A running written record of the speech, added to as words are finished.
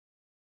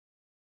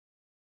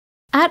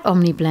At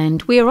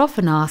OmniBlend, we are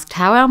often asked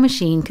how our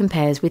machine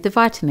compares with the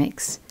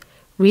Vitamix.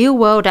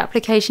 Real-world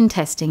application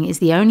testing is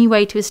the only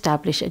way to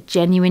establish a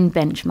genuine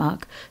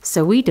benchmark,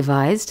 so we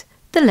devised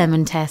the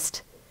lemon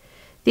test.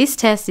 This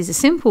test is a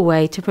simple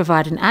way to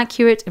provide an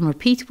accurate and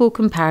repeatable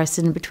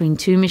comparison between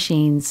two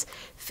machines,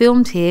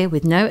 filmed here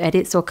with no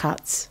edits or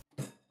cuts.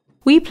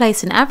 We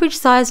place an average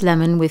size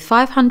lemon with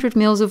 500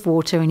 ml of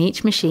water in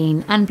each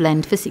machine and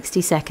blend for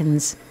 60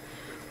 seconds.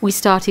 We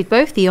started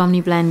both the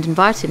OmniBlend and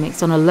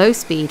Vitamix on a low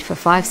speed for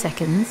 5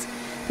 seconds,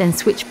 then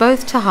switched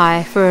both to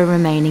high for a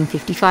remaining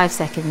 55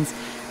 seconds,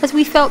 as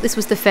we felt this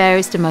was the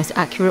fairest and most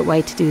accurate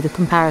way to do the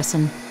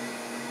comparison.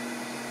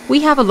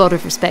 We have a lot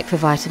of respect for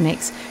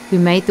Vitamix, who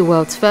made the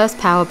world's first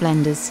power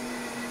blenders.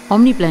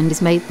 OmniBlend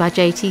is made by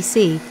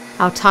JTC,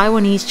 our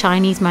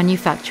Taiwanese-Chinese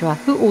manufacturer,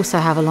 who also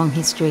have a long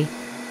history.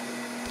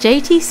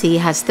 JTC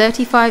has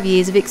 35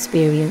 years of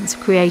experience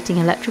creating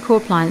electrical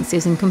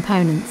appliances and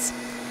components.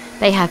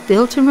 They have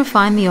built and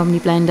refined the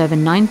OmniBlend over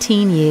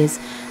 19 years,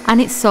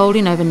 and it's sold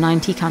in over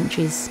 90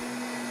 countries.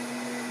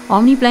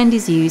 OmniBlend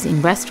is used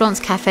in restaurants,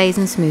 cafes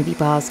and smoothie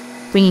bars,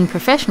 bringing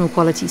professional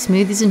quality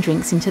smoothies and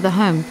drinks into the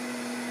home.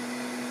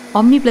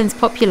 OmniBlend's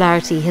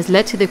popularity has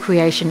led to the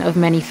creation of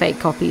many fake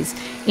copies.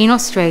 In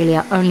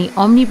Australia, only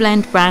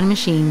OmniBlend brand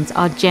machines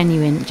are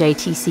genuine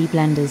JTC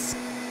blenders.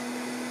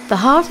 The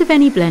heart of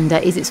any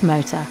blender is its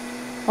motor.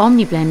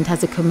 OmniBlend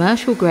has a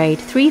commercial grade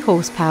 3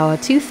 horsepower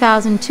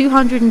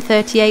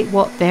 2238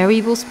 watt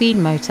variable speed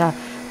motor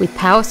with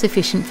power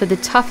sufficient for the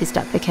toughest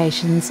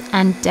applications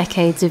and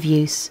decades of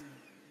use.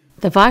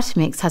 The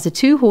Vitamix has a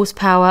 2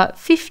 horsepower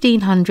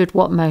 1500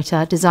 watt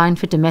motor designed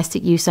for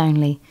domestic use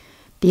only.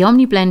 The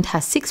OmniBlend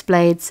has 6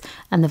 blades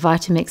and the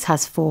Vitamix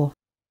has 4.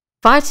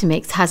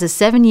 Vitamix has a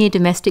 7-year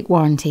domestic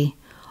warranty.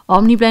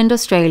 OmniBlend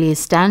Australia's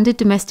standard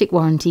domestic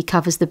warranty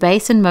covers the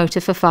base and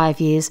motor for 5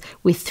 years,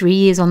 with 3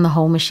 years on the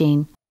whole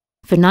machine.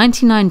 For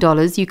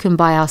 $99 you can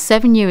buy our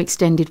 7-year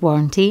extended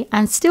warranty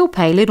and still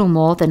pay little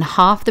more than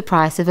half the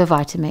price of a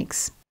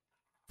Vitamix.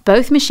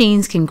 Both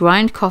machines can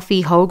grind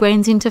coffee, whole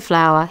grains into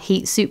flour,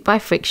 heat soup by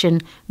friction,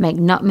 make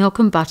nut milk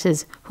and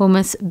butters,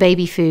 hummus,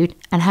 baby food,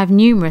 and have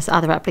numerous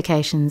other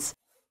applications.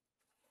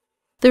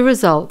 The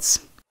results.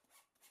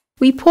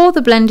 We pour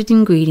the blended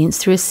ingredients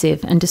through a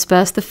sieve and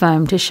disperse the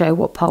foam to show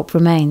what pulp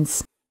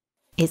remains.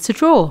 It's a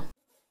draw.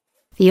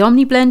 The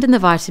OmniBlend and the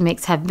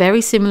Vitamix have very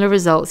similar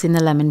results in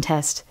the lemon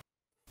test.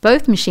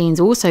 Both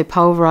machines also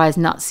pulverise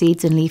nut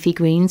seeds and leafy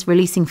greens,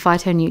 releasing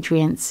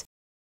phytonutrients.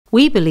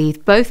 We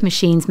believe both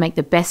machines make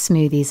the best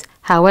smoothies.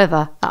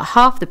 However, at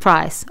half the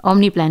price,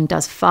 OmniBlend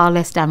does far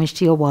less damage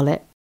to your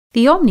wallet.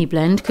 The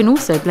OmniBlend can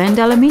also blend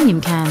aluminium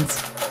cans.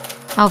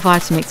 Our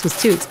Vitamix was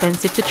too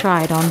expensive to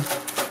try it on.